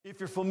If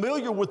you're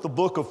familiar with the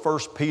book of 1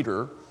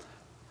 Peter,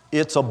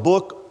 it's a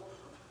book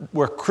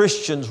where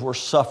Christians were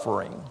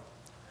suffering.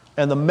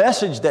 And the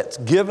message that's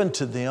given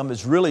to them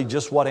is really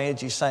just what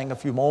Angie sang a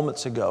few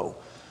moments ago.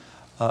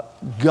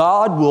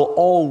 God will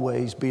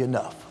always be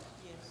enough.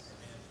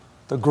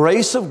 The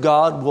grace of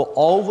God will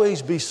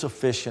always be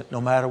sufficient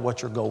no matter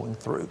what you're going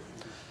through.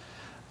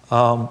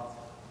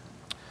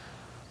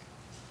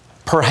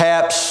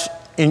 Perhaps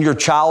in your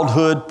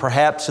childhood,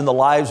 perhaps in the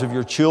lives of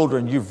your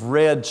children, you've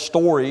read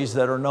stories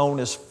that are known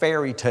as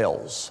fairy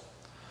tales.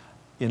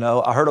 You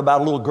know, I heard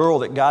about a little girl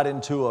that got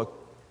into a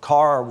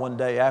car one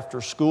day after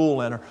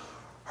school, and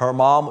her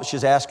mom,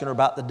 she's asking her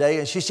about the day,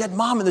 and she said,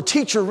 "Mom, and the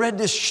teacher read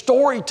this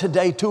story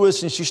today to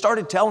us," and she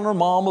started telling her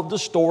mom of the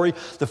story,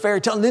 the fairy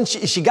tale, and then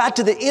she got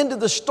to the end of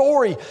the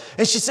story,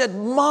 and she said,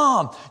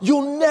 "Mom,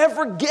 you'll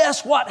never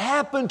guess what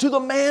happened to the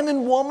man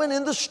and woman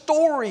in the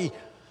story."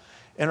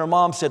 And her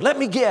mom said, "Let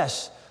me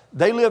guess.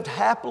 They lived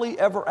happily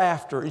ever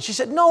after." And she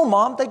said, "No,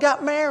 Mom, they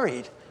got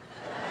married."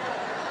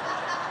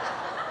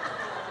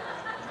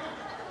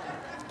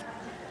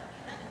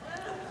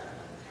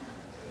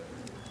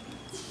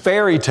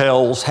 Fairy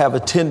tales have a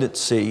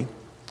tendency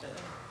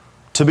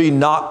to be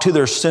knocked to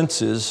their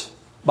senses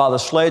by the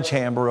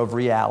sledgehammer of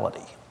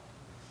reality.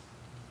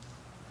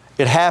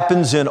 It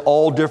happens in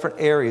all different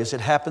areas.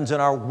 It happens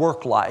in our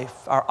work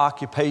life, our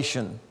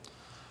occupation.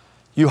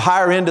 You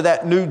hire into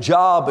that new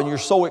job and you're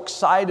so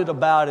excited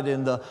about it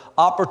and the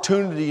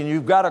opportunity, and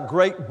you've got a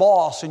great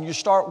boss, and you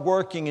start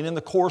working, and in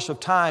the course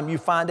of time you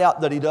find out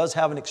that he does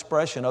have an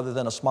expression other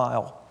than a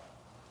smile.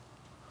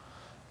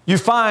 You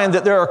find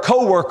that there are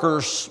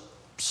coworkers,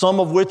 some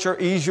of which are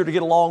easier to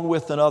get along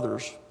with than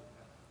others.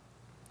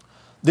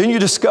 Then you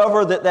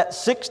discover that that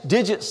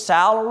 6-digit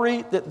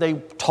salary that they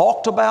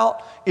talked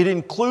about, it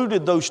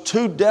included those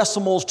 2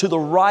 decimals to the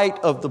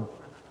right of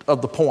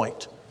the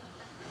point.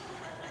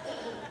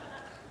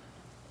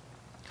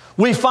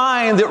 We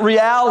find that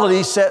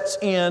reality sets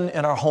in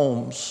our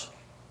homes.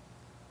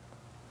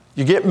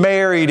 You get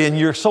married and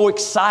you're so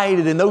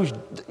excited, and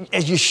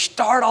as you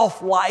start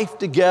off life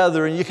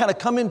together and you kind of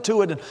come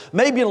into it and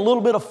maybe in a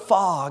little bit of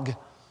fog.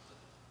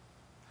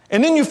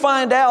 And then you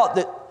find out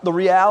that the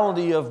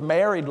reality of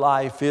married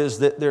life is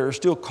that there are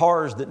still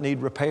cars that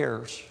need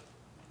repairs,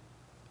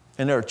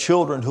 and there are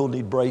children who'll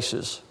need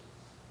braces.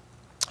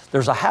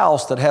 There's a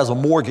house that has a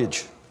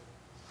mortgage.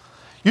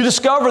 You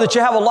discover that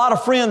you have a lot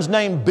of friends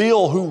named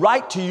Bill who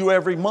write to you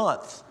every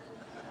month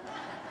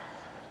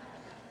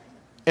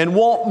and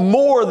want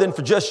more than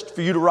for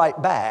you to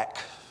write back.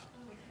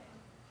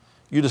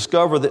 You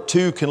discover that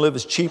 2 can live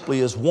as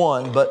cheaply as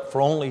 1, but for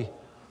only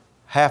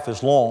half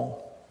as long.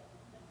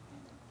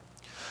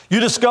 You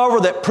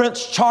discover that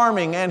Prince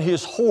Charming and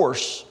his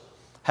horse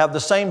have the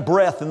same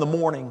breath in the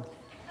morning.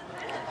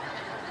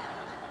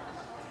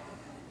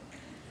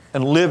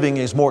 And living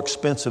is more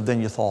expensive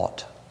than you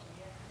thought.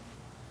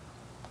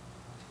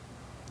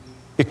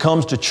 It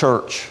comes to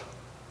church.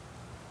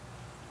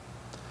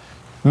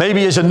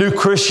 Maybe as a new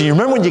Christian, you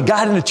remember when you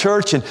got into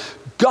church and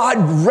God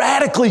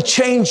radically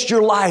changed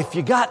your life.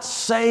 You got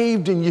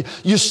saved and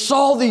you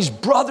saw these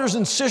brothers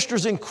and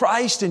sisters in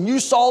Christ, and you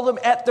saw them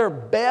at their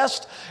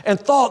best and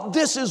thought,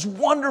 "This is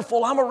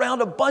wonderful. I'm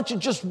around a bunch of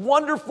just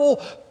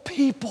wonderful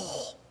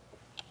people."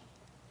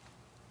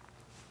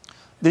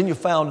 Then you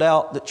found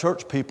out that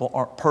church people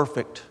aren't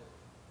perfect,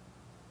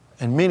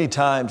 and many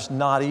times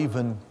not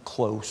even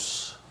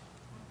close.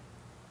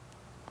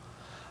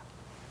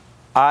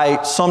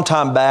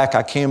 Sometime back,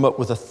 I came up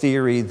with a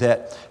theory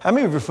that, how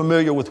many of you are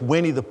familiar with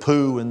Winnie the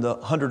Pooh and the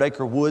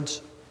 100-Acre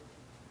Woods?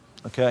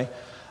 Okay.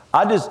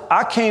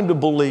 I came to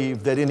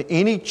believe that in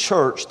any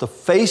church, the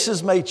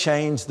faces may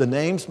change, the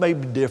names may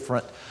be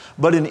different,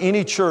 but in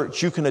any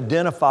church, you can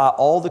identify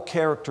all the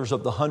characters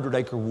of the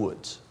 100-Acre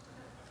Woods.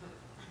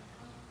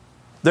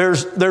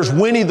 There's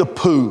Winnie the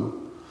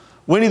Pooh.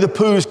 Winnie the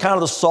Pooh is kind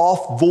of the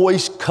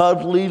soft-voiced,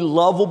 cuddly,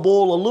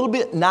 lovable, a little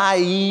bit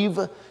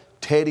naive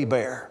teddy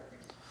bear.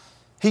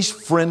 He's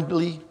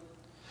friendly.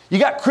 You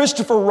got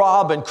Christopher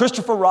Robin.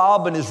 Christopher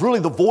Robin is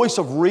really the voice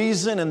of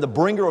reason and the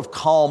bringer of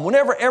calm.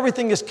 Whenever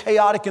everything is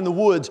chaotic in the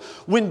woods,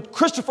 when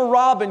Christopher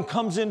Robin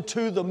comes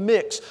into the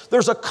mix,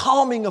 there's a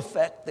calming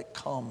effect that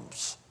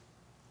comes.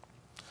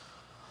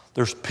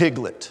 There's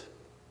Piglet.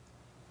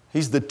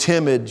 He's the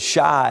timid,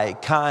 shy,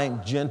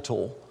 kind,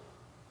 gentle.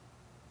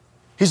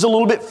 He's a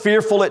little bit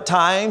fearful at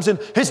times, and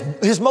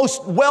his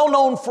most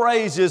well-known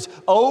phrase is,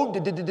 "Oh,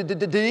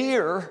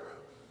 dear."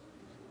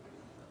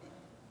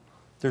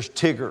 There's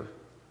Tigger.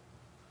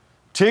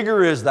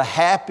 Tigger is the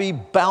happy,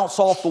 bounce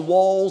off the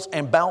walls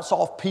and bounce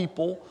off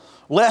people,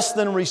 less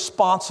than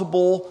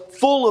responsible,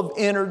 full of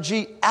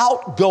energy,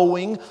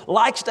 outgoing,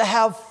 likes to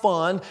have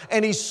fun,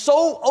 and he's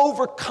so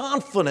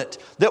overconfident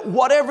that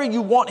whatever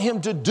you want him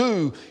to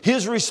do,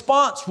 his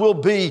response will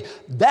be,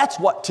 "That's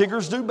what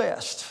Tiggers do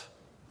best."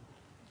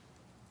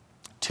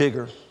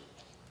 Tigger.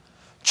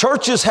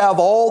 Churches have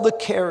all the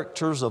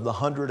characters of the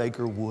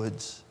 100-Acre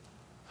Woods.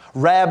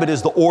 Rabbit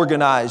is the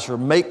organizer,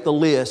 make the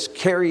list,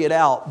 carry it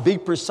out, be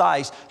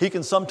precise. He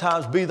can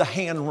sometimes be the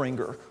hand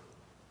wringer.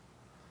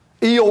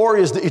 Eeyore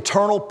is the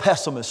eternal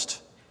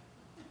pessimist.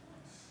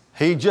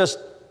 He just,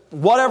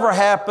 whatever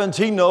happens,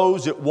 he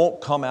knows it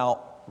won't come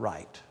out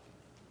right.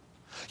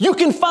 You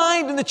can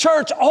find in the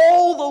church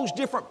all those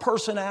different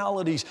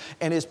personalities.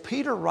 And as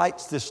Peter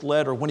writes this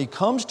letter, when he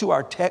comes to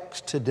our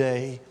text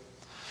today,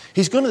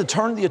 he's going to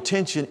turn the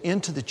attention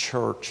into the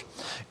church.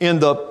 In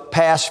the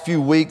past few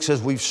weeks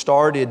as we've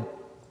started,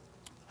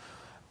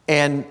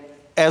 and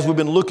as we've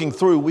been looking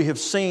through, we have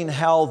seen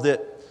how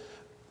that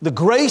the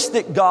grace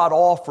that God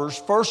offers,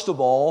 first of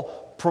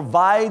all,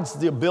 provides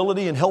the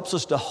ability and helps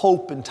us to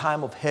hope in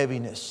time of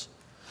heaviness.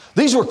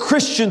 These were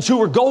Christians who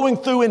were going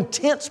through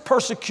intense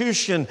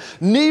persecution.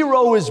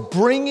 Nero is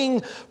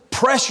bringing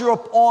pressure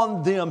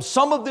upon them.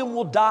 Some of them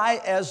will die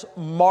as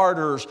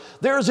martyrs.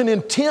 There's an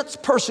intense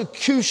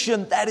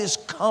persecution that is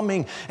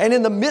coming. And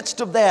in the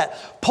midst of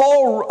that,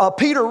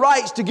 Peter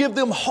writes to give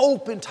them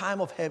hope in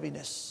time of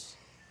heaviness.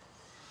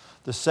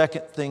 The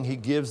second thing he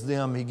gives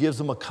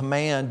them a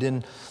command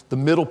in the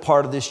middle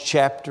part of this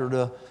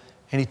chapter,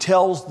 and he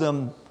tells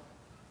them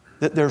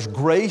that there's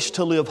grace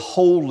to live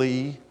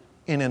holy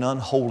in an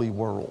unholy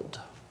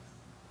world.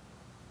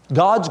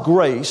 God's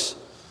grace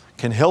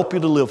can help you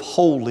to live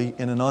holy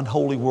in an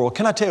unholy world.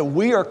 Can I tell you,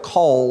 we are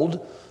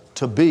called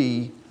to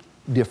be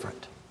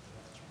different.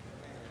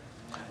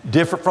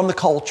 Different from the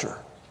culture.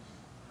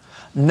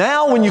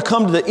 Now when you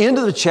come to the end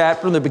of the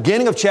chapter, in the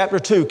beginning of chapter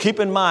 2, keep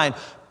in mind,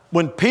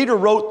 when Peter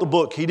wrote the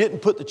book, he didn't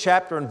put the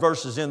chapter and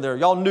verses in there.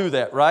 Y'all knew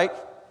that, right?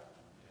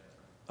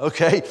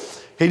 Okay.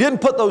 He didn't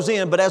put those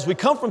in, but as we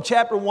come from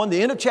chapter 1,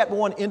 the end of chapter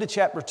 1 into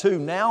chapter 2,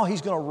 now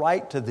he's going to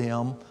write to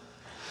them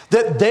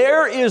that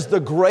there is the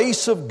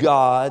grace of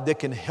God that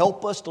can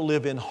help us to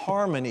live in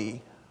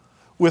harmony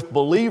with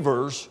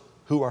believers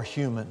who are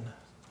human.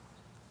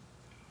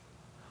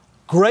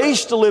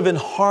 Grace to live in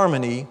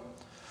harmony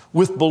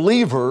with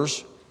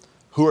believers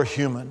who are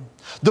human.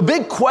 The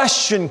big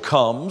question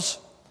comes,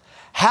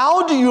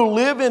 how do you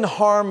live in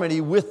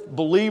harmony with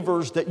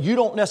believers that you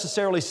don't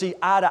necessarily see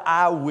eye to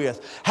eye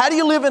with? How do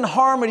you live in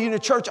harmony in a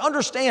church?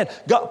 Understand,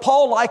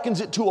 Paul likens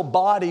it to a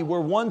body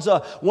where one's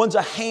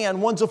a hand,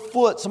 one's a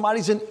foot,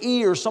 somebody's an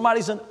ear,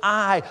 somebody's an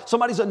eye,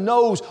 somebody's a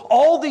nose.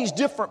 All these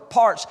different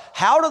parts,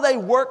 how do they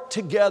work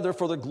together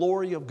for the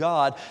glory of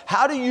God?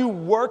 How do you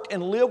work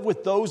and live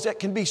with those that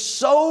can be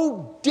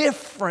so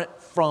different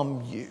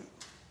from you,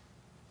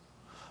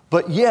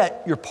 but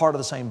yet you're part of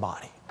the same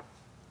body?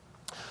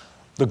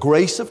 The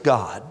grace of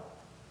God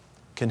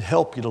can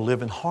help you to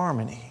live in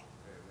harmony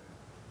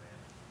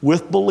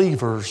with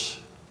believers,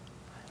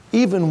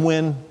 even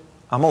when,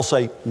 I'm going to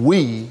say,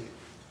 we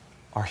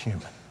are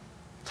human.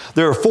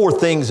 There are 4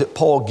 things that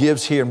Paul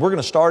gives here, and we're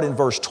going to start in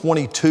verse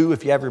 22,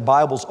 if you have your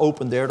Bibles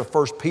open there, to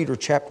 1 Peter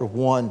chapter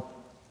 1.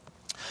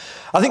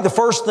 I think the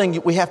first thing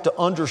that we have to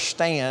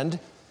understand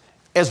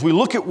as we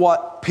look at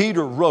what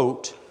Peter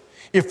wrote,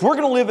 if we're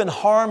going to live in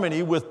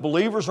harmony with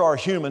believers who are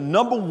human,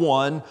 number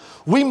one,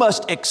 we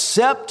must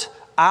accept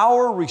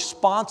our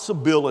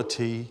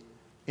responsibility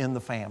in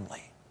the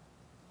family.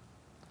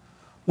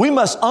 We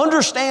must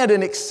understand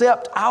and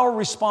accept our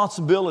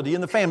responsibility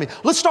in the family.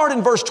 Let's start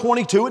in verse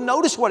 22 and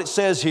notice what it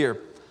says here.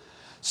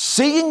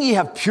 Seeing ye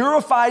have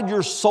purified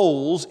your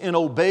souls in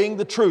obeying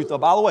the truth. Oh,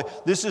 by the way,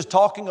 this is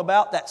talking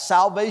about that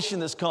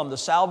salvation that's come, the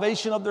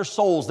salvation of their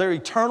souls. Their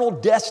eternal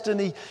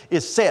destiny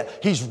is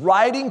set. He's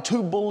writing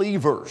to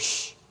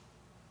believers.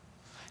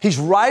 He's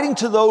writing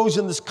to those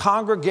in this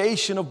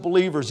congregation of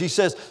believers. He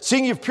says,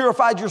 seeing you've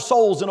purified your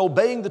souls in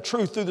obeying the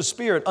truth through the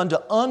Spirit unto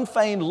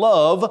unfeigned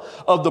love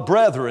of the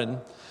brethren,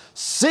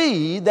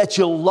 see that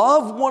you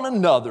love one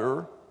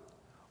another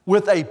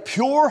with a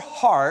pure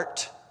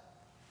heart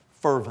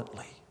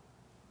fervently.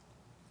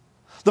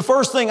 The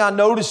first thing I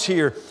notice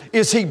here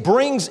is he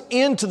brings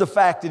into the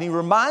fact that he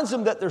reminds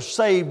them that they're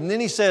saved, and then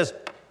he says,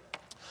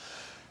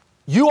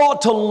 you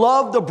ought to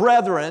love the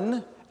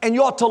brethren, and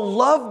you ought to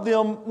love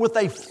them with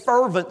a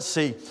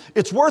fervency.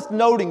 It's worth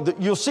noting that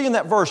you'll see in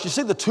that verse, you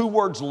see the 2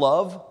 words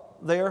love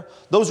there?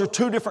 Those are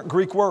 2 different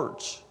Greek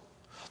words.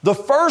 The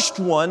first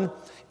one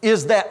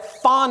is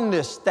that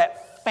fondness,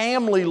 that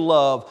family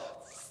love.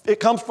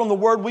 It comes from the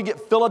word we get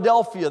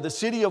Philadelphia, the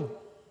city of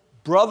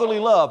brotherly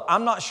love.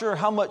 I'm not sure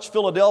how much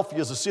Philadelphia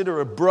is a city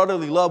of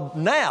brotherly love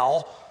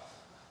now,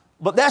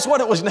 but that's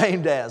what it was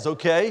named as,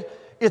 okay?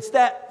 It's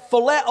that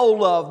phileo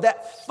love,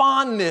 that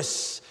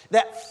fondness,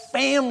 that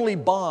family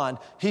bond.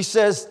 He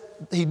says,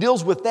 he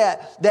deals with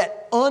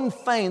that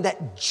unfeigned,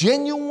 that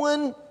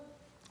genuine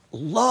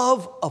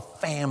love of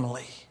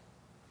family.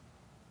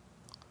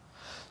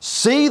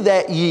 See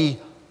that ye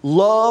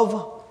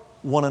love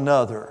one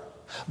another.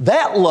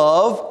 That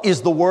love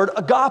is the word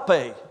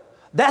agape.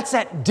 That's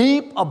that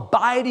deep,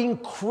 abiding,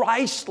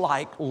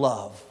 Christ-like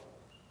love.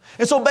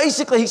 And so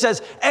basically he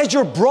says, as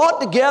you're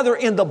brought together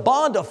in the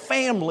bond of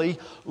family,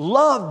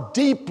 love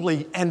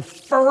deeply and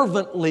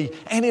fervently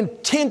and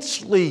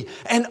intensely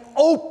and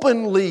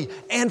openly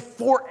and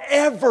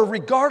forever,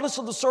 regardless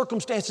of the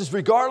circumstances,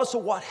 regardless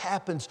of what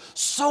happens.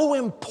 So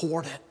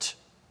important.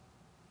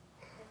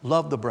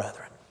 Love the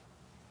brethren.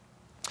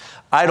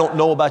 I don't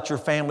know about your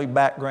family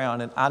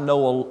background, and I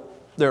know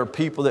there are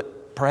people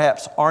that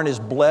perhaps aren't as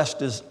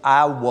blessed as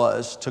I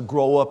was to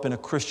grow up in a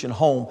Christian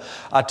home.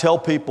 I tell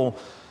people,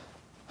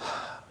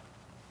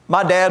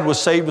 my dad was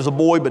saved as a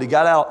boy, but he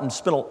got out and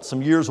spent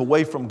some years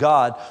away from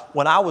God.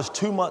 When I was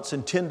 2 months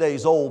and 10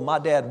 days old, my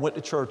dad went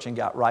to church and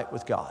got right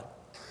with God.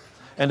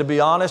 And to be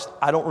honest,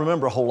 I don't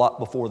remember a whole lot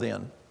before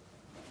then.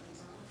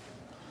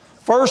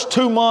 First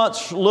 2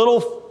 months,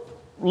 little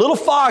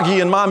foggy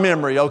in my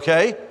memory,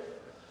 okay?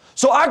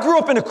 So I grew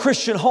up in a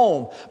Christian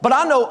home, but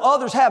I know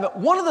others haven't.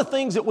 One of the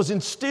things that was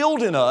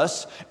instilled in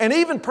us, and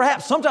even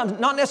perhaps sometimes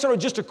not necessarily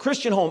just a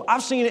Christian home,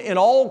 I've seen it in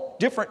all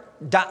different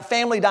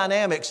family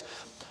dynamics,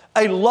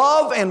 a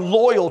love and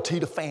loyalty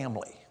to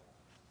family.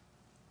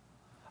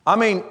 I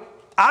mean,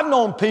 I've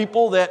known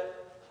people that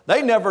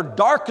they never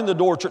darkened the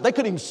door of church. They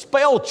couldn't even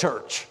spell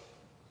church.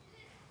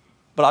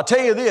 But I'll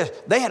tell you this,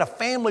 they had a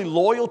family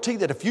loyalty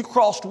that if you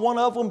crossed one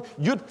of them,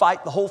 you'd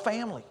fight the whole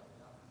family.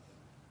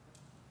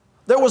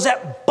 There was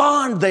that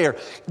bond there.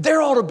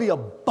 There ought to be a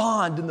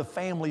bond in the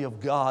family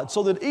of God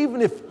so that even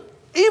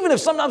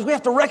if sometimes we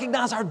have to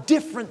recognize our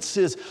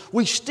differences,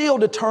 we still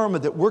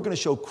determine that we're going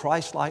to show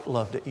Christ-like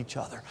love to each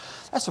other.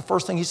 That's the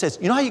first thing he says.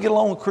 You know how you get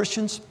along with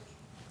Christians?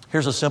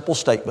 Here's a simple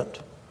statement.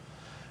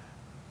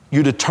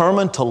 You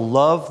determine to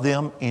love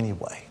them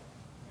anyway.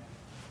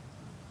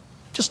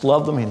 Just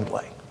love them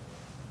anyway.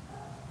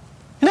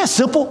 Isn't that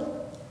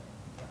simple?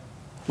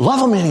 Love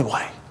them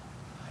anyway.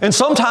 And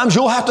sometimes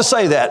you'll have to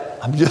say that.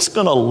 I'm just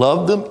going to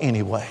love them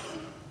anyway.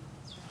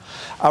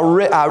 I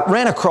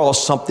ran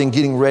across something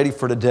getting ready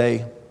for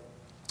today,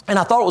 and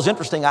I thought it was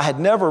interesting. I had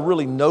never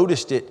really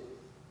noticed it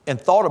and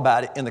thought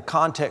about it in the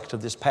context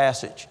of this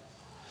passage.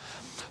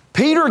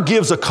 Peter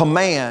gives a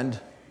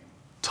command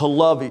to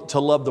love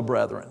the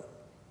brethren.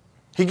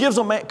 He gives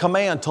a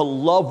command to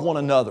love one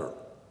another.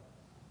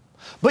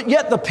 But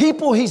yet the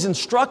people he's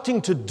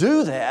instructing to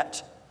do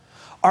that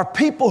are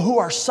people who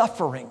are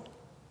suffering.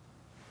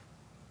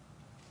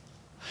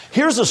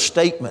 Here's a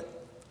statement.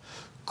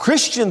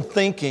 Christian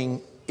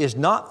thinking is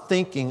not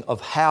thinking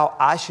of how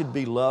I should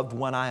be loved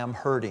when I am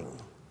hurting,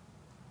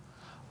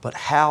 but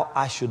how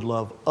I should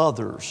love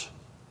others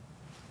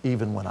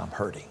even when I'm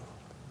hurting.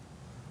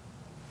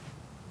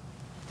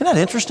 Isn't that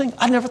interesting?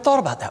 I never thought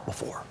about that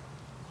before.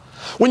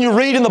 When you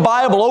read in the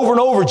Bible over and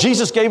over,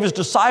 Jesus gave His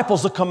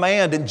disciples a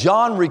command, and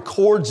John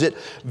records it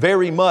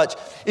very much.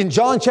 In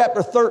John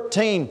chapter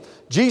 13,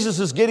 Jesus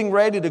is getting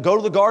ready to go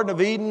to the Garden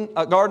of Eden,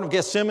 Garden of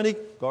Gethsemane.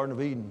 Garden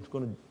of Eden is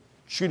going to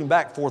shoot him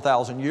back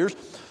 4,000 years.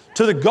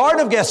 To the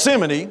Garden of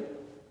Gethsemane,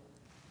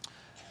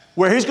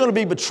 where He's going to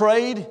be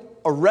betrayed,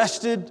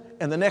 arrested,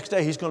 and the next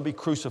day He's going to be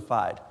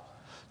crucified.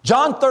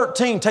 John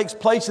 13 takes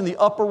place in the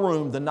upper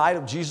room the night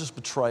of Jesus'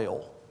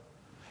 betrayal.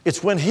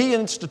 It's when He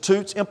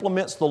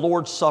implements the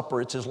Lord's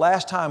Supper. It's His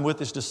last time with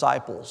His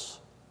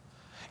disciples.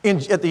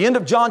 At the end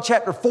of John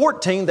chapter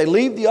 14, they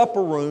leave the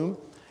upper room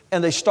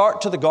and they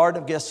start to the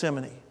Garden of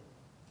Gethsemane.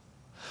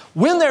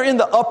 When they're in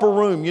the upper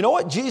room, you know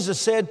what Jesus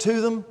said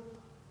to them?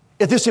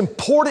 At this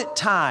important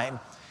time,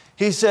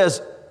 He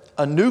says,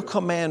 "A new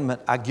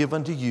commandment I give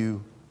unto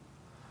you,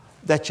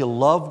 that you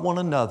love one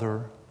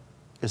another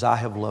as I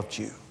have loved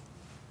you.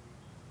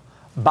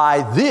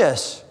 By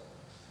this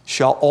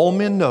shall all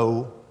men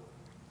know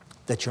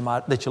that you're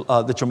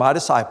my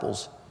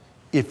disciples,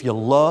 if you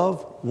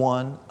love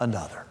one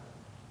another."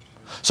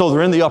 So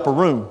they're in the upper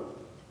room.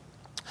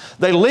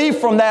 They leave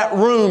from that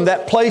room,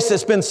 that place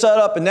that's been set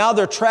up, and now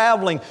they're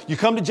traveling. You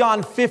come to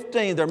John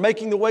 15, they're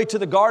making the way to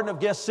the Garden of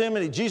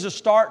Gethsemane. Jesus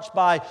starts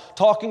by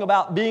talking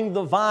about being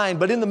the vine,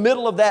 but in the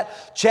middle of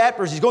that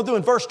chapter, as He's going through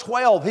in verse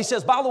 12, He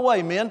says, "By the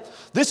way, men,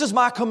 this is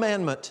my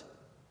commandment,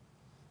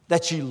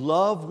 that ye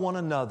love one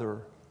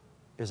another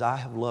as I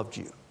have loved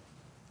you."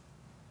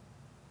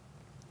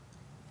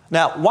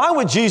 Now, why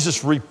would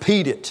Jesus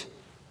repeat it?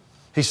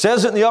 He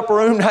says it in the upper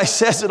room, now He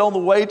says it on the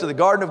way to the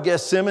Garden of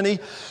Gethsemane.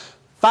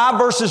 5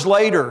 verses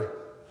later,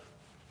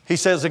 He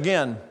says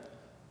again,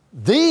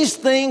 "These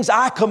things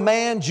I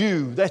command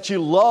you, that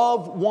you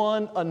love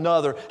one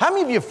another." How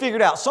many of you have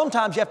figured out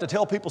sometimes you have to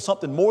tell people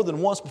something more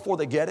than once before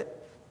they get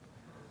it?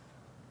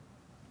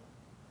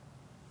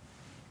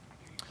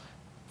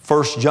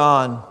 1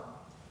 John,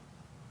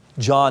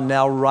 John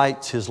now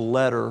writes his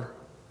letter.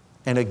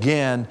 And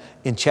again,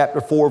 in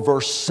chapter 4,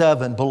 verse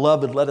 7,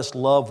 "Beloved, let us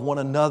love one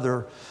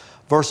another."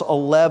 Verse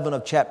 11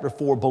 of chapter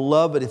 4,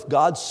 "Beloved, if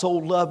God so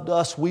loved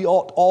us, we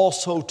ought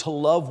also to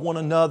love one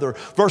another."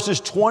 Verses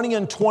 20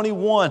 and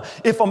 21,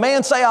 "If a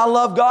man say, I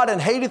love God, and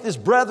hateth his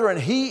brethren,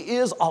 he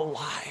is a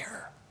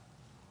liar."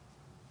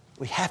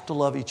 We have to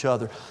love each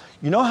other.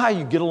 You know how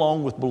you get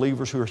along with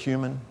believers who are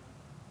human?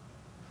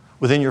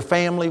 Within your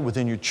family,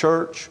 within your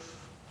church,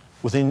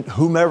 within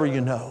whomever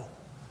you know.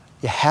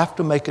 You have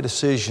to make a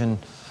decision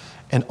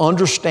and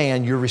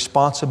understand your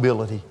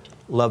responsibility.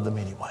 Love them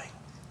anyway.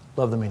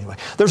 Love them anyway.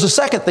 There's a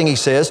second thing He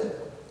says.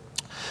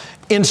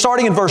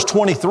 Starting in verse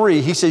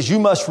 23, He says, we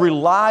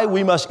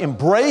must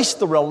embrace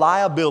the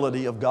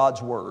reliability of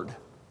God's Word.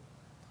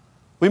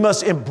 We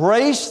must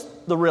embrace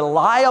the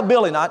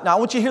reliability. Now I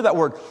want you to hear that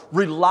word,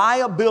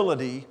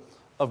 reliability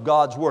of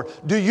God's Word.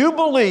 Do you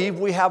believe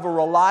we have a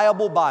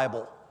reliable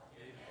Bible?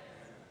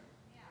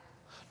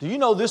 Do you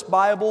know this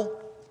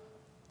Bible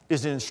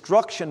is an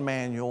instruction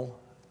manual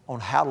on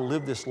how to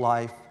live this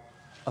life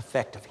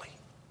effectively?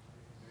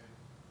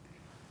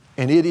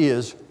 And it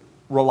is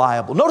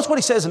reliable. Notice what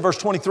he says in verse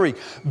 23.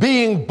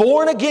 Being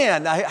born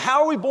again. Now,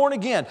 how are we born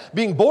again?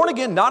 Being born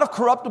again, not of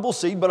corruptible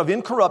seed, but of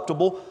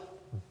incorruptible,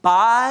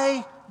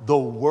 by the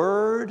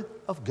Word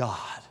of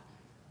God.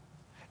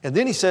 And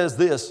then he says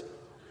this,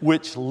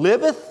 which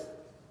liveth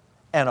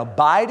and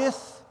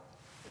abideth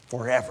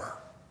forever.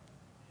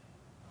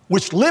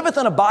 Which liveth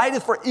and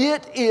abideth, for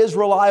it is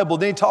reliable.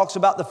 Then he talks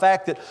about the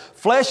fact that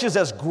flesh is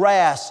as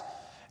grass,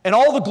 and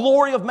all the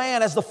glory of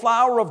man as the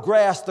flower of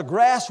grass. The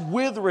grass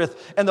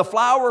withereth, and the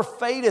flower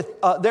fadeth,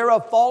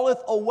 thereof falleth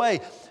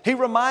away. He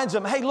reminds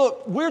them, hey,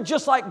 look, we're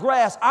just like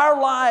grass.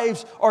 Our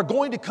lives are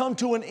going to come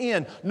to an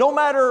end. No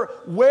matter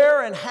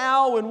where and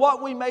how and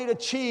what we may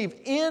achieve,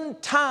 in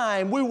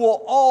time we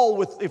will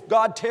all, if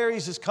God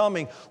tarries his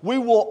coming, we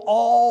will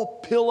all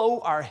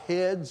pillow our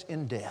heads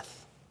in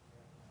death.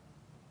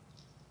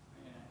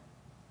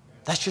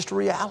 That's just a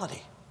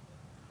reality.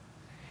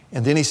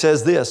 And then he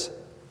says this,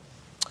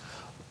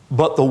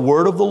 but the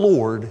word of the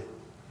Lord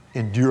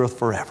endureth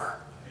forever.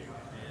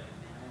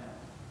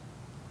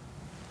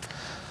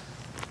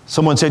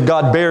 Someone said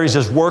God buries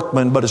his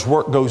workmen, but his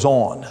work goes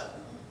on.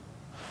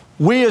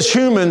 We as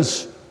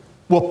humans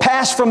will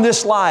pass from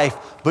this life,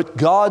 but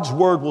God's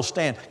word will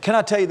stand. Can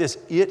I tell you this?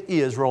 It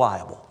is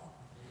reliable.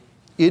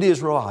 It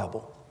is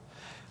reliable.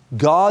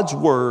 God's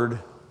word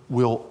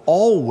will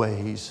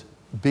always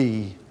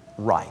be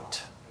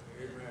right.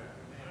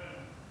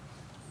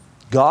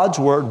 God's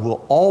word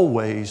will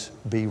always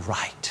be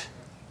right.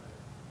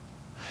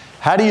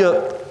 How do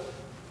you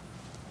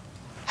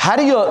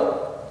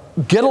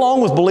get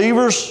along with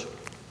believers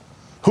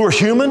who are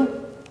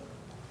human?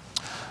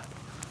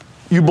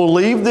 You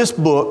believe this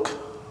book,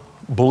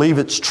 believe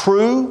it's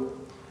true,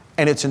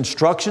 and its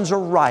instructions are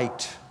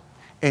right,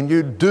 and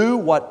you do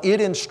what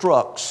it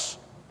instructs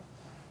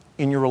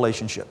in your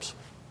relationships.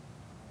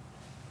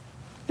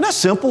 Isn't that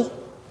simple?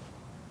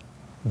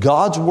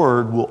 God's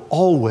word will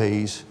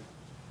always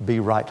be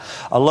right.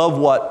 I love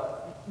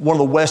what one of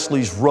the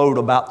Wesleys wrote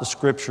about the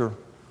Scripture.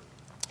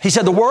 He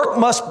said,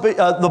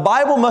 the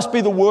Bible must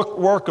be the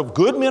work of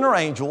good men or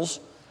angels,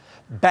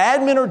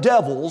 bad men or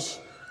devils,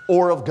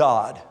 or of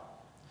God.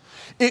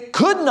 It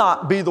could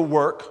not be the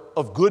work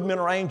of good men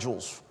or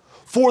angels,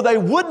 for they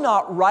would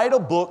not write a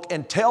book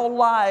and tell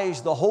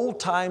lies the whole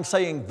time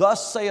saying,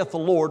 thus saith the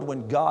Lord,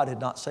 when God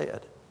had not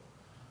said.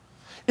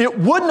 It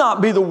would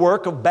not be the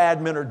work of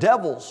bad men or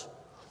devils,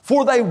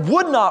 for they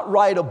would not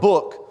write a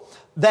book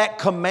that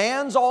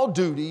commands all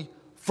duty,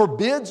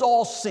 forbids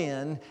all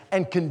sin,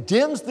 and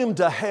condemns them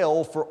to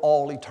hell for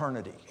all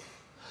eternity.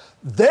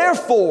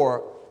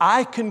 Therefore,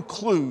 I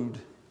conclude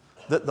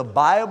that the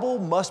Bible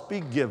must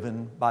be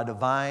given by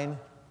divine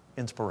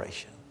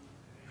inspiration.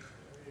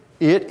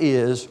 It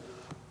is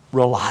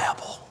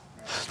reliable.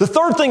 The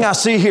third thing I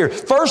see here,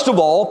 first of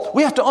all,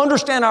 we have to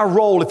understand our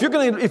role. If you're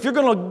going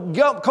to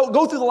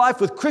go through the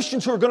life with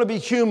Christians who are going to be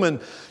human,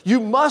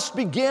 you must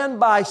begin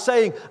by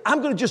saying,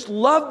 I'm going to just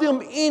love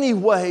them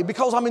anyway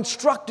because I'm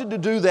instructed to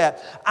do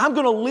that. I'm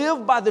going to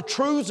live by the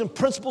truths and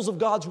principles of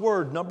God's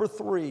Word. Number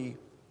 3,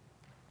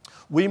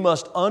 we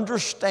must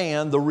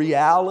understand the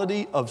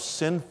reality of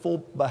sinful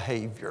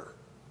behavior.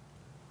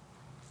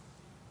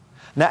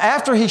 Now,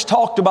 after he's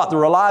talked about the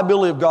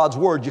reliability of God's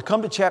Word, you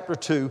come to chapter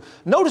 2.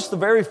 Notice the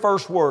very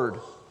first word,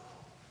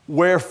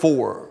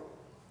 wherefore.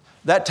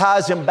 That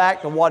ties him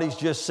back to what he's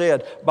just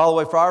said. By the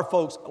way, for our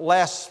folks,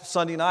 last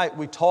Sunday night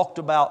we talked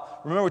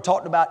about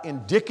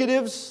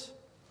indicatives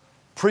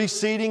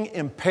preceding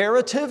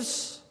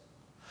imperatives.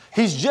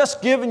 He's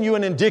just given you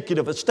an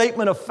indicative, a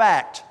statement of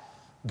fact.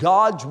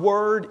 God's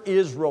Word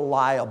is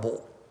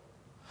reliable.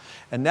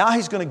 And now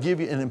he's going to give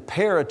you an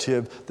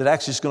imperative that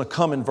actually is going to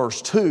come in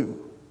verse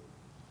 2.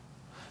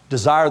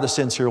 Desire the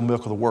sincere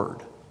milk of the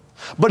Word.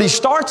 But he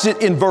starts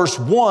it in verse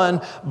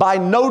 1 by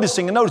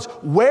noticing, and notice,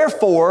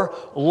 wherefore,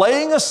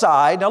 laying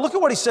aside, now look at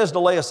what he says to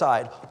lay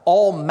aside,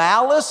 all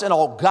malice and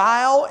all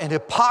guile and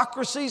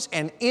hypocrisies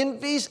and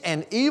envies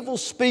and evil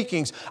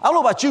speakings. I don't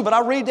know about you, but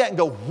I read that and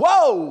go,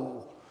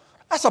 whoa,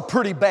 that's a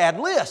pretty bad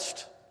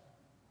list.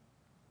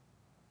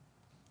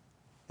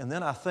 And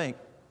then I think,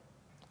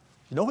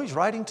 you know who he's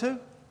writing to?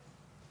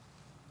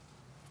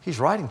 He's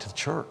writing to the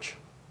church.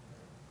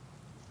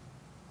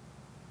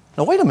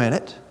 Now, wait a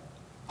minute.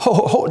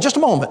 Just a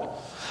moment.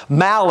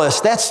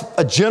 Malice, that's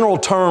a general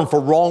term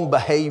for wrong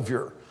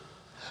behavior.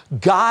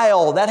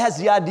 Guile, that has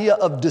the idea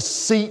of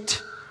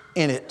deceit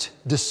in it,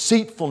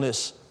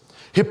 deceitfulness.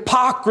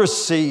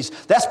 Hypocrisies,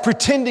 that's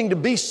pretending to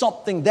be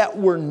something that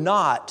we're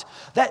not.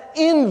 That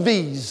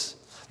envies,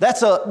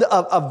 that's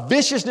a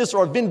viciousness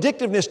or a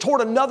vindictiveness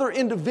toward another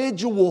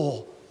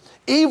individual.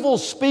 Evil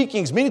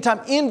speakings, many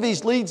times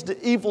envies leads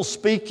to evil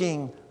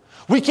speaking.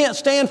 We can't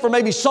stand for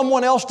maybe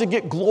someone else to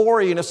get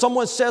glory. And if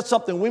someone says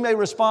something, we may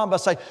respond by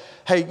saying,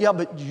 hey, yeah,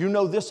 but you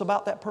know this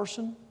about that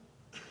person?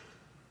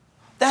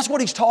 That's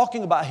what he's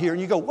talking about here.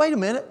 And you go, wait a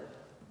minute.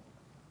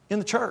 In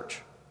the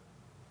church.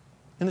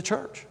 In the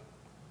church.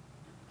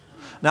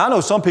 Now, I know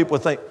some people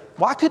would think,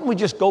 why couldn't we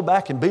just go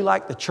back and be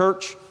like the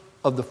church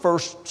of the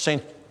first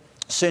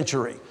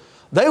century?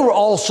 They were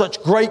all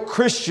such great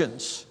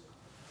Christians.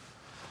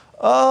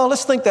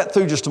 Let's think that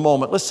through just a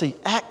moment. Let's see,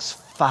 Acts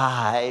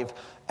 5.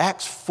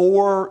 Acts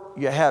 4,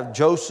 you have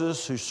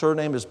Joseph, whose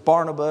surname is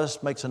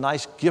Barnabas, makes a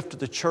nice gift to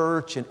the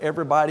church, and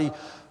everybody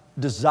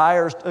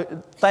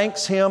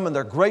thanks him, and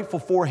they're grateful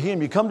for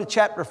him. You come to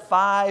chapter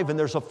 5, and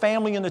there's a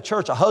family in the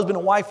church, a husband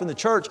and wife in the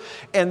church,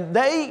 and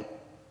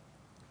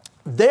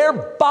they're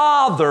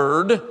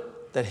bothered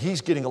that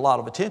he's getting a lot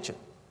of attention.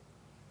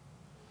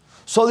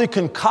 So they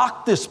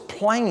concoct this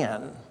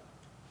plan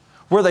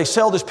where they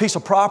sell this piece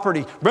of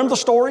property. Remember the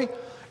story?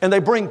 And they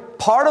bring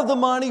part of the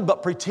money,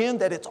 but pretend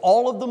that it's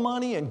all of the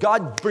money, and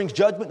God brings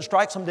judgment and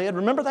strikes them dead.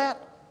 Remember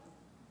that?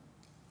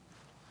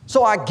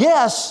 So I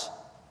guess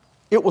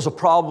it was a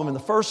problem in the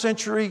first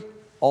century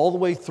all the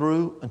way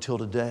through until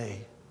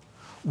today.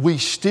 We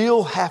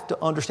still have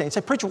to understand. You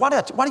say, preacher, why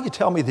do you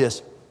tell me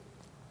this?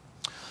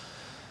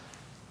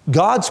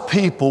 God's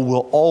people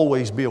will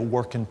always be a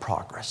work in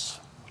progress.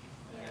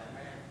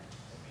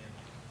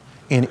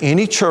 In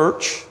any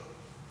church,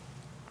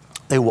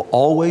 they will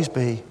always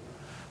be.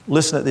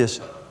 Listen to this.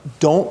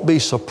 Don't be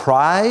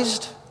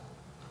surprised,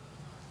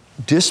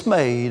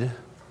 dismayed,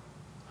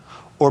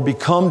 or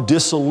become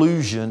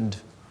disillusioned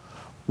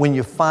when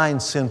you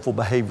find sinful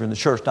behavior in the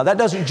church. Now, that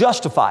doesn't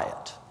justify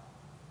it.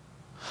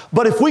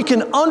 But if we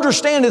can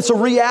understand it's a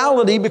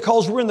reality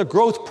because we're in the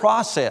growth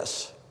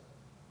process.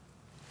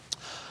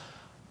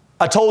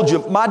 I told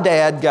you, my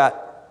dad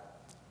got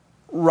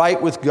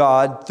right with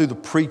God through the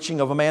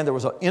preaching of a man. There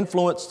was an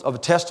influence of a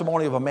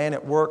testimony of a man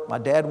at work. My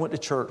dad went to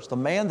church. The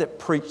man that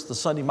preached the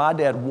Sunday, my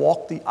dad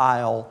walked the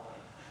aisle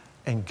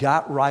and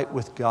got right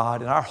with God,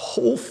 and our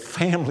whole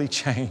family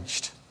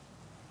changed.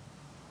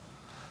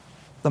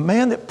 The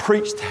man that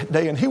preached that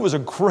day, and he was a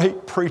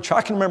great preacher.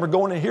 I can remember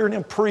going and hearing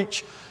him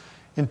preach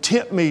in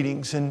tent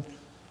meetings, and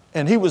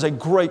he was a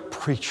great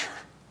preacher.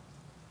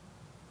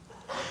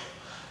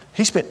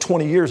 He spent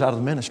 20 years out of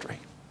the ministry.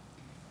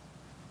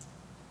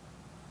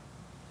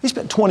 He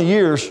spent 20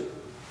 years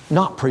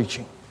not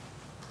preaching.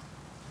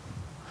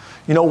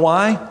 You know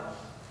why?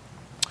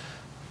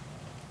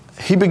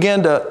 He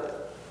began to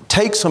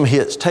take some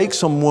hits, take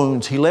some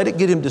wounds. He let it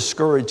get him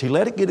discouraged. He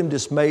let it get him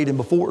dismayed. And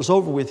before it was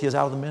over with, he was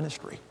out of the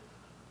ministry.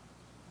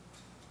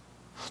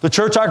 The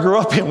church I grew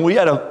up in, we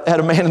had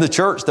a man in the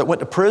church that went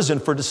to prison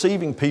for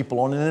deceiving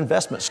people on an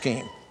investment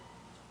scheme.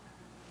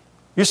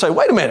 You say,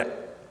 wait a minute.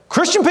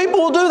 Christian people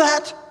will do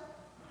that?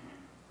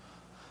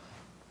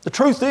 The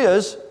truth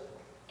is,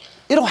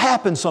 it'll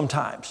happen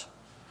sometimes.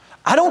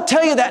 I don't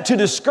tell you that to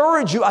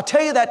discourage you. I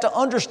tell you that to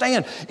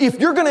understand.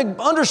 If you're going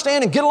to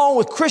understand and get along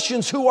with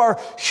Christians who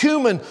are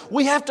human,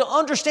 we have to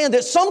understand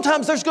that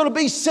sometimes there's going to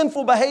be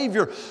sinful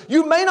behavior.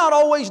 You may not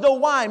always know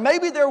why.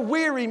 Maybe they're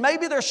weary.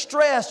 Maybe they're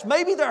stressed.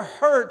 Maybe they're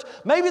hurt.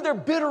 Maybe they're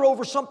bitter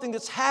over something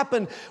that's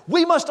happened.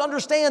 We must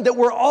understand that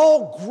we're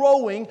all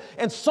growing,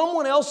 and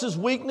someone else's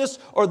weakness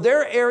or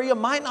their area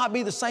might not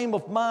be the same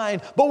of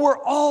mine, but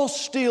we're all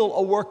still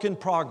a work in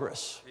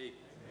progress.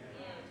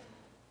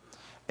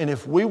 And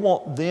if we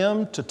want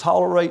them to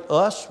tolerate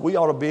us, we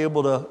ought to be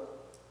able to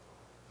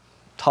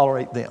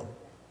tolerate them.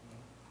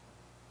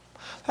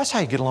 That's how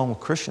you get along with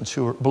Christians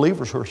who are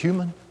believers who are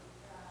human.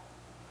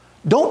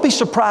 Don't be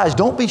surprised.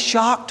 Don't be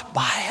shocked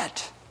by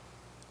it.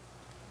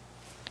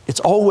 It's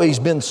always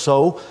been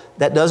so.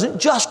 That doesn't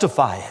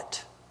justify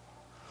it.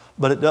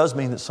 But it does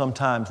mean that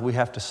sometimes we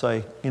have to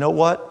say, you know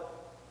what?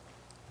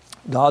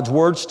 God's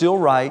word's still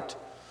right.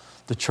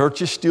 The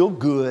church is still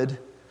good.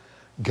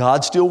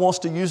 God still wants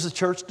to use the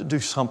church to do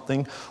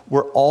something.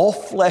 We're all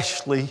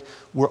fleshly.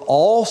 We're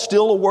all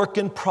still a work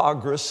in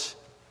progress.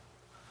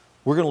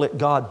 We're going to let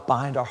God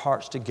bind our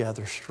hearts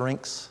together,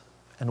 strengths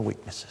and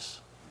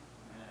weaknesses.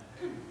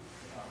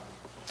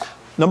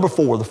 Number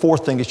 4, the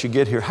fourth thing that you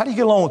get here. How do you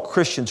get along with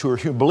Christians who are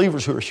human,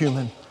 believers who are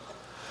human?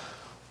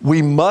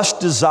 We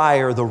must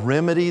desire the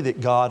remedy that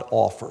God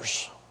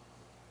offers.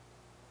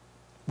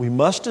 We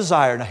must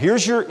desire. Now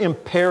here's your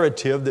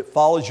imperative that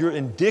follows your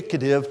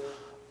indicative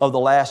of the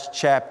last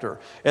chapter.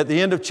 At the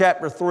end of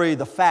chapter 3,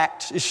 the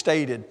fact is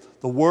stated.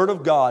 The Word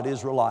of God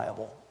is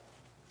reliable.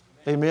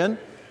 Amen?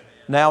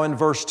 Now in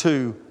verse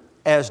 2,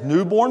 as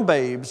newborn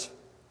babes,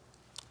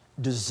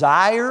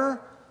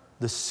 desire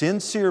the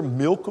sincere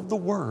milk of the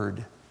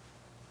Word,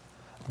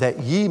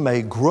 that ye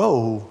may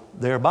grow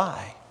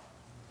thereby.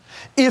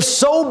 If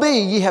so be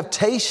ye have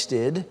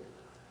tasted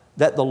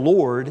that the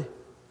Lord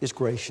is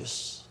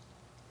gracious.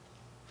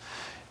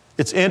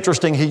 It's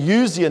interesting, he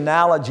used the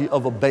analogy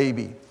of a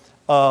baby.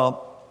 How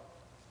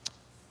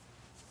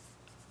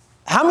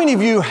many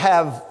of you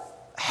have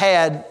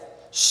had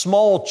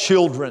small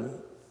children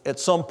at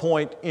some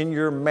point in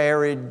your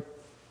married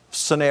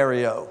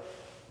scenario?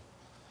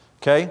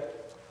 Okay?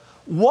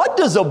 What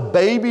does a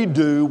baby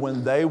do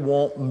when they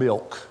want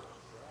milk?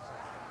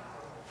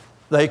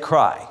 They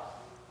cry.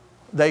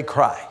 They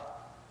cry.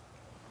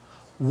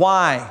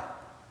 Why?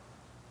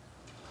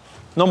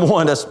 Number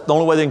one, that's the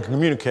only way they can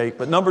communicate.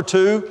 But number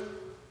two,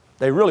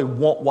 they really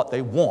want what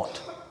they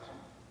want.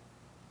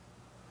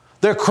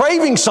 They're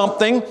craving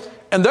something,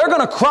 and they're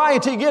going to cry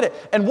until you get it.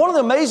 And one of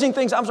the amazing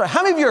things, I'm sorry,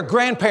 how many of you are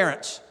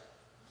grandparents?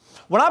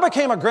 When I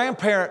became a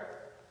grandparent,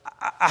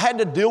 I had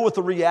to deal with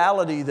the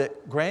reality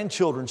that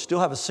grandchildren still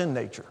have a sin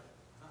nature.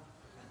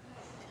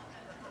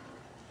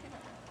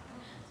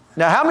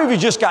 Now, how many of you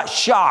just got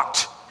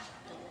shocked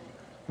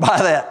by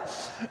that?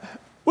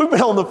 We've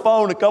been on the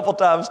phone a couple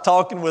times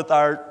talking with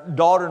our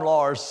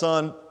daughter-in-law, our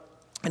son,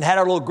 and had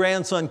our little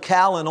grandson,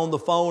 Callan, on the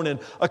phone. And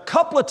a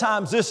couple of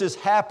times this has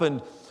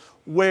happened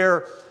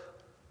where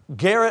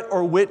Garrett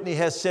or Whitney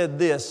has said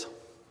this,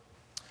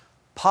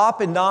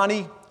 Pop and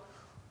Donnie,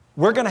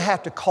 we're going to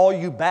have to call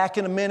you back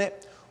in a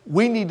minute.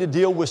 We need to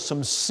deal with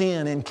some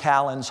sin in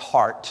Callan's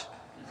heart.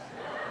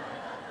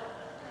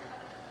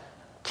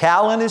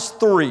 Callan is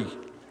 3.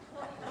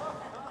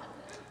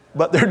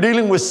 But they're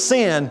dealing with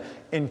sin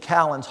in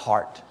Callan's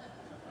heart.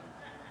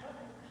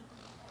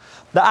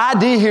 The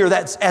idea here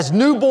that as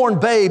newborn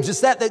babes,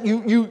 it's that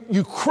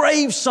you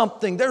crave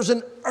something. There's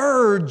an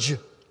urge.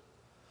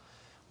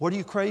 What are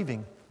you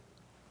craving?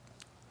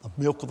 The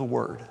milk of the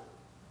Word.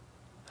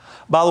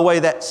 By the way,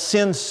 that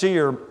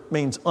sincere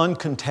means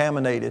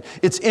uncontaminated.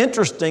 It's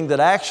interesting that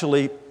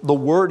actually the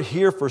word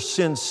here for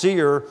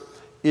sincere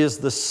is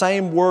the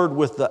same word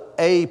with the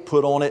A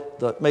put on it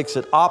that makes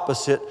it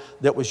opposite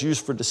that was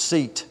used for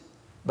deceit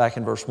back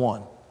in verse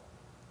 1.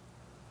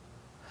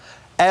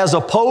 As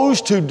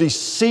opposed to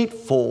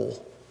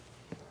deceitful,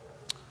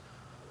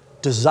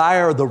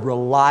 desire the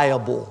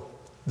reliable,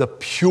 the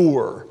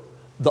pure,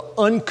 the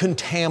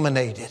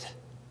uncontaminated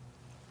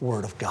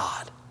Word of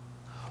God.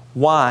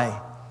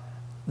 Why?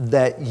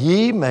 That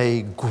ye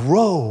may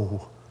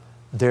grow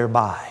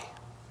thereby.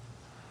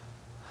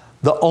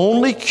 The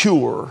only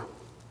cure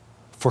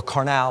for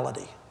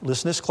carnality,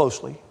 listen to this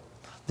closely,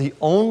 the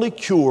only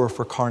cure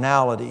for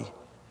carnality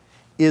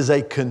is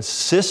a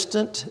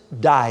consistent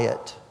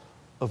diet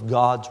of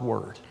God's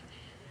Word.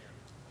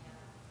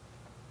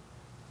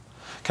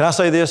 Can I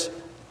say this?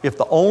 If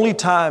the only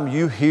time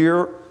you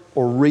hear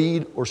or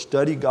read or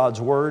study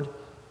God's Word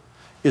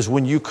is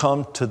when you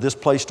come to this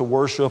place to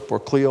worship or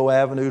Clio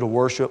Avenue to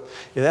worship,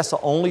 if that's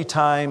the only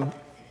time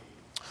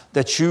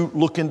that you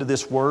look into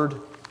this Word,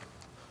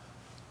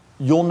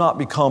 you'll not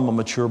become a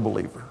mature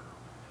believer.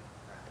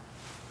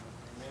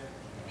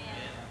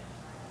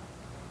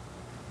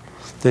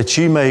 That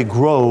ye may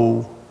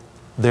grow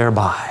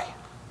thereby.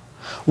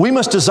 We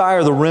must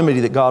desire the remedy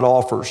that God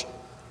offers.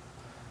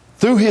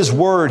 Through His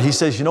Word, He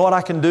says, you know what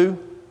I can do?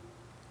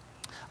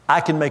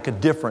 I can make a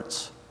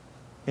difference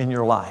in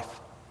your life.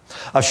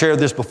 I've shared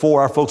this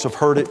before. Our folks have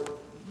heard it.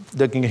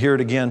 They can hear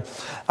it again.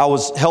 I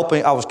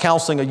was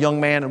counseling a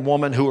young man and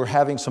woman who were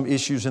having some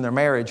issues in their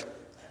marriage.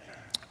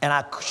 And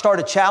I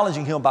started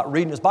challenging him about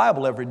reading his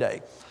Bible every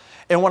day.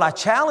 And when I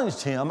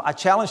challenged him, I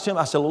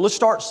said, well, let's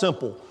start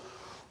simple.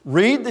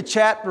 Read the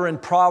chapter in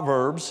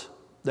Proverbs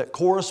that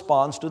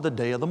corresponds to the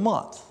day of the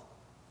month.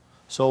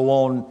 So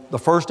on the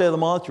first day of the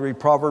month, you read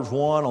Proverbs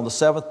 1. On the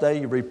 7th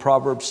day, you read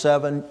Proverbs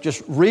 7.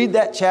 Just read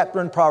that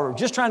chapter in Proverbs.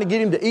 Just trying to get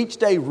him to each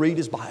day read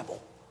his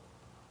Bible.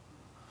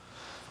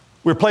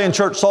 We were playing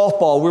church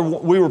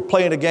softball. We were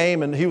playing a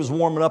game and he was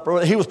warming up.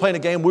 He was playing a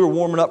game. We were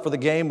warming up for the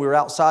game. We were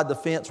outside the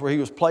fence where he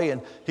was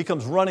playing. He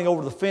comes running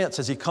over the fence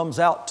as he comes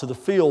out to the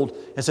field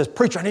and says,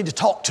 "Preacher, I need to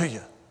talk to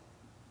you."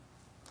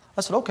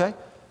 I said, "Okay."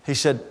 He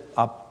said,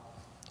 I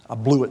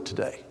blew it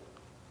today.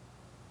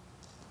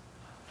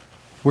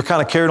 We're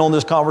kind of carrying on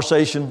this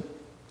conversation.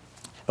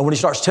 And when he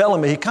starts telling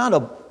me,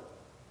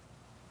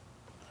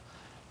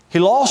 he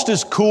lost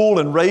his cool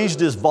and raised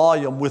his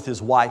volume with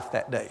his wife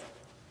that day.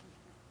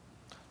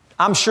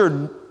 I'm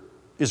sure,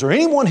 is there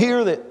anyone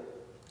here that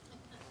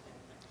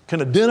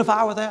can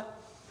identify with that?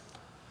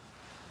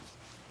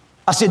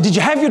 I said, "Did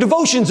you have your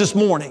devotions this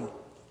morning?"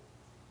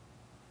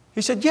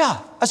 He said, "Yeah."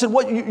 I said,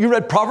 "What? You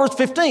read Proverbs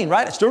 15,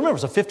 right?" I still remember.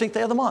 It's the 15th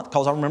day of the month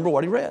because I remember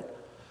what he read.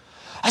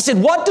 I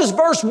said, "What does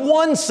verse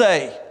 1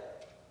 say?"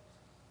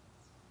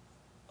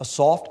 "A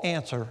soft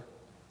answer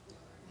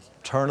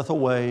turneth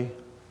away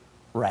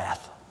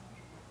wrath."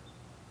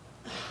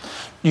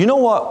 You know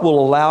what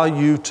will allow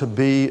you to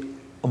be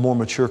a more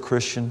mature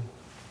Christian?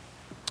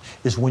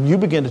 Is when you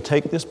begin to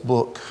take this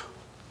book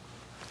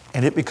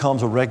and it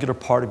becomes a regular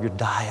part of your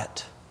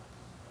diet.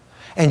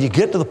 And you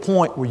get to the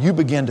point where you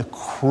begin to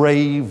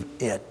crave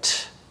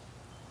it.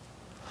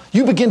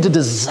 You begin to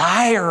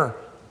desire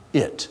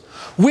it.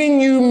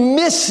 When you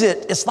miss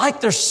it, it's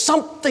like there's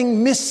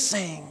something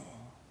missing.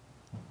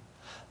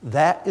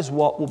 That is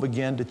what will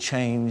begin to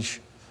change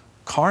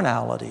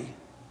carnality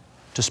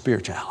to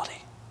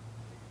spirituality.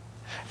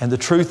 And the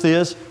truth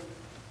is,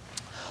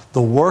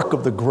 the work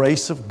of the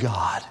grace of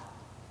God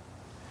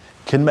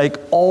can make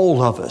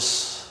all of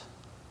us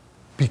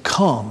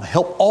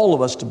help all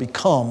of us to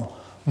become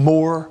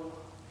more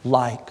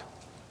like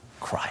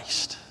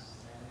Christ.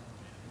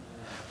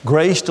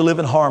 Grace to live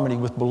in harmony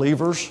with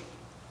believers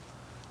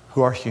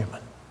who are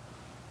human.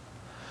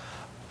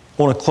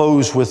 I want to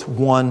close with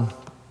one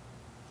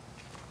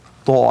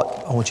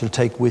thought I want you to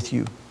take with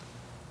you.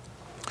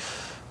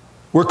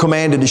 We're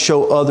commanded to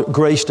show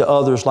grace to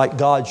others like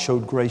God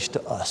showed grace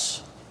to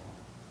us.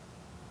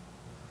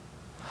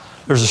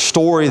 There's a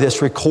story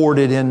that's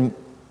recorded in,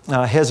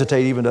 I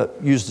hesitate even to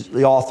use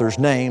the author's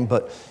name,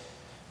 but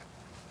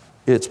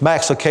it's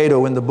Max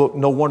Lucado in the book,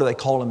 No Wonder They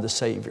Call Him the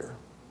Savior.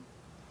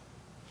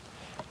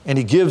 And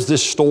he gives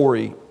this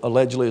story,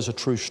 allegedly as a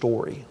true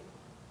story.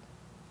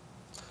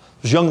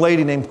 There's a young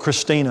lady named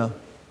Christina.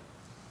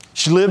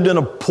 She lived in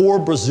a poor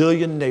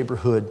Brazilian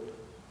neighborhood.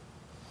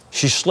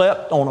 She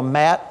slept on a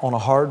mat on a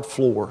hard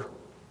floor.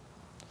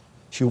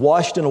 She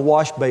washed in a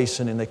wash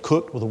basin and they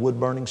cooked with a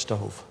wood-burning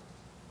stove.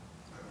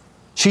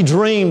 She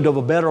dreamed of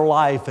a better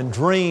life and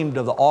dreamed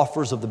of the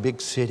offers of the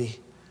big city.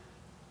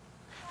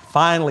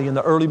 Finally, in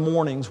the early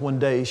mornings one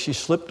day, she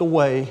slipped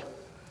away,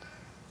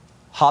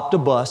 hopped a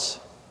bus,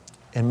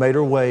 and made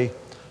her way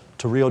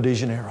to Rio de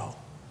Janeiro.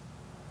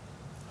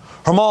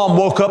 Her mom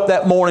woke up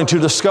that morning to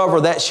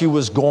discover that she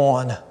was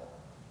gone.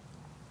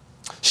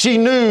 She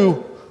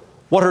knew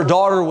what her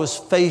daughter was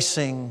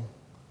facing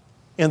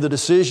in the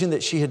decision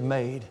that she had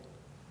made.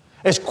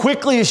 As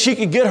quickly as she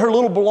could get her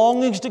little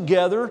belongings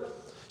together,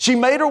 she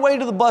made her way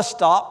to the bus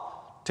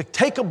stop to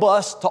take a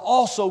bus to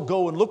also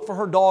go and look for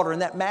her daughter in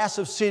that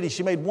massive city.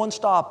 She made one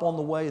stop on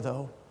the way,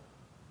 though.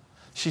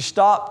 She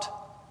stopped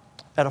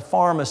at a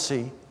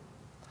pharmacy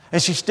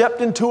and she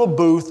stepped into a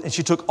booth and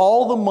she took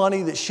all the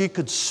money that she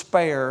could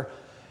spare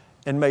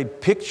and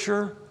made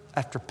picture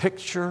after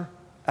picture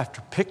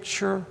after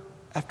picture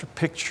after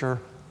picture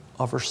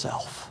of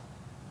herself.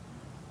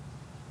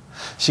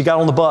 She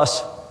got on the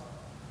bus.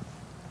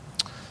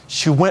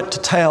 She went to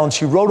town.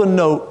 She wrote a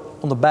note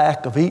on the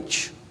back of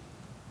each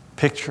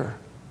picture.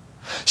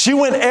 She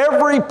went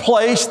every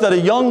place that a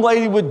young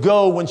lady would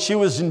go when she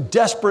was in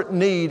desperate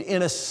need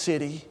in a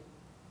city.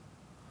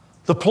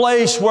 The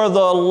place where the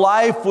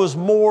life was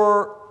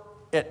more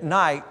at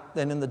night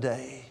than in the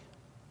day.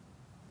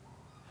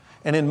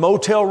 And in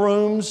motel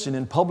rooms and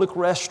in public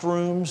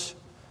restrooms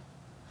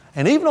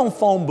and even on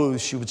phone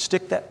booths, she would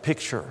stick that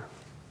picture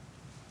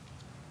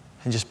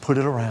and just put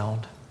it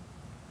around.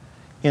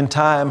 In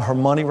time, her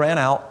money ran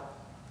out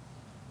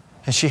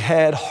and she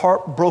had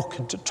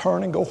heartbroken to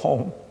turn and go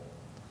home,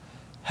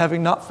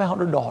 having not found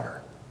her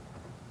daughter.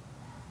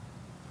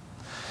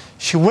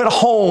 She went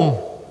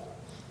home,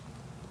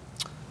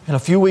 and a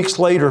few weeks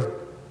later,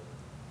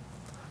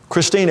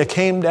 Christina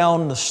came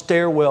down the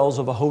stairwells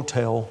of a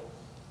hotel.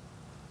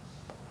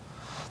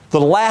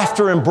 The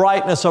laughter and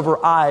brightness of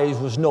her eyes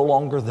was no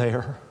longer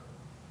there.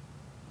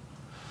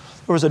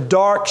 There was a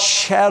dark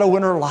shadow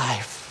in her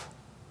life.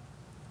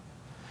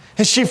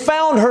 And she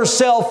found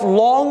herself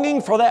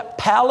longing for that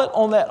pallet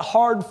on that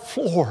hard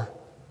floor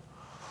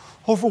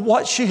over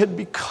what she had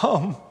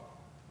become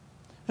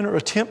in her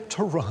attempt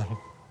to run.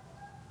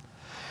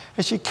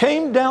 As she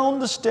came down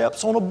the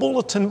steps on a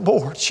bulletin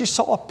board, she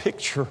saw a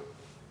picture.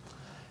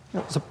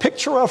 It was a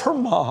picture of her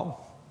mom.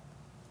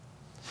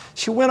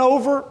 She went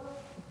over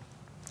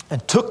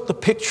and took the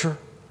picture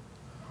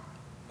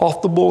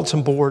off the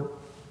bulletin board.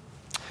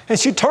 And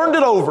she turned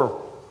it over.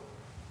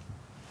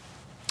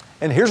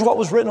 And here's what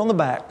was written on the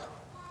back.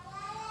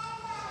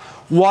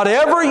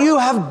 Whatever you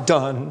have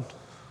done,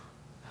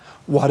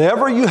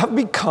 whatever you have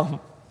become,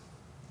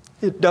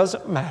 it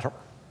doesn't matter.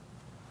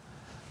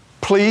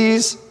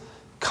 Please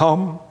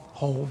come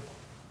home.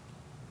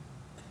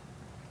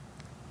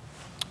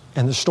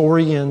 And the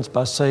story ends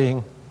by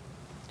saying,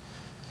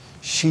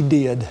 she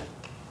did.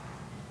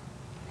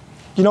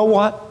 You know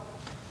what?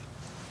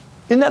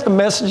 Isn't that the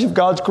message of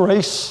God's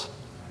grace?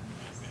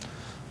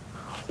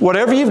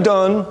 Whatever you've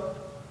done,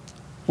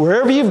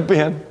 wherever you've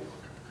been,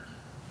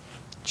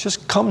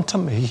 just come to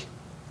me.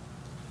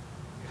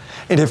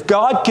 And if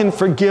God can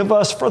forgive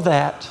us for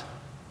that,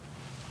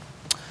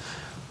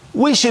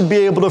 we should be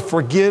able to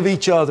forgive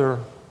each other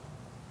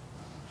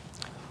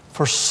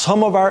for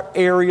some of our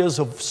areas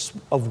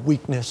of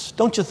weakness,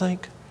 don't you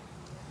think?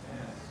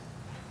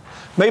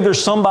 Maybe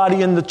there's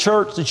somebody in the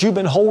church that you've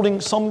been holding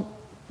some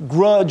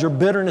grudge or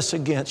bitterness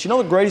against. You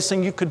know the greatest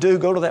thing you could do?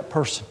 Go to that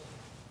person.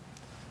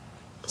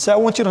 Say, I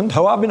want you to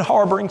know I've been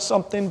harboring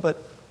something,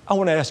 but I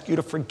want to ask you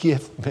to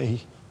forgive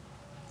me.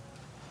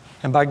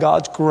 And by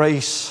God's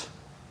grace,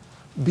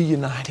 be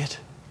united.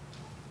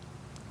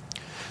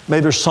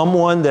 Maybe there's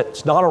someone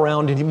that's not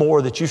around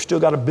anymore that you've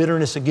still got a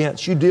bitterness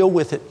against. You deal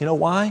with it. You know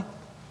why?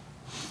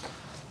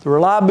 The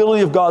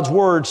reliability of God's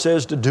Word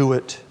says to do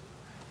it.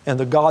 And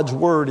the God's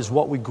Word is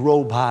what we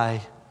grow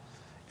by.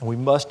 And we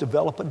must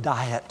develop a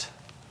diet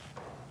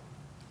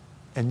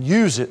and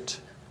use it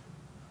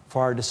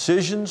for our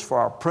decisions, for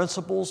our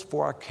principles,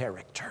 for our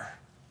character.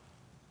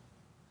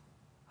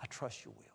 I trust you will.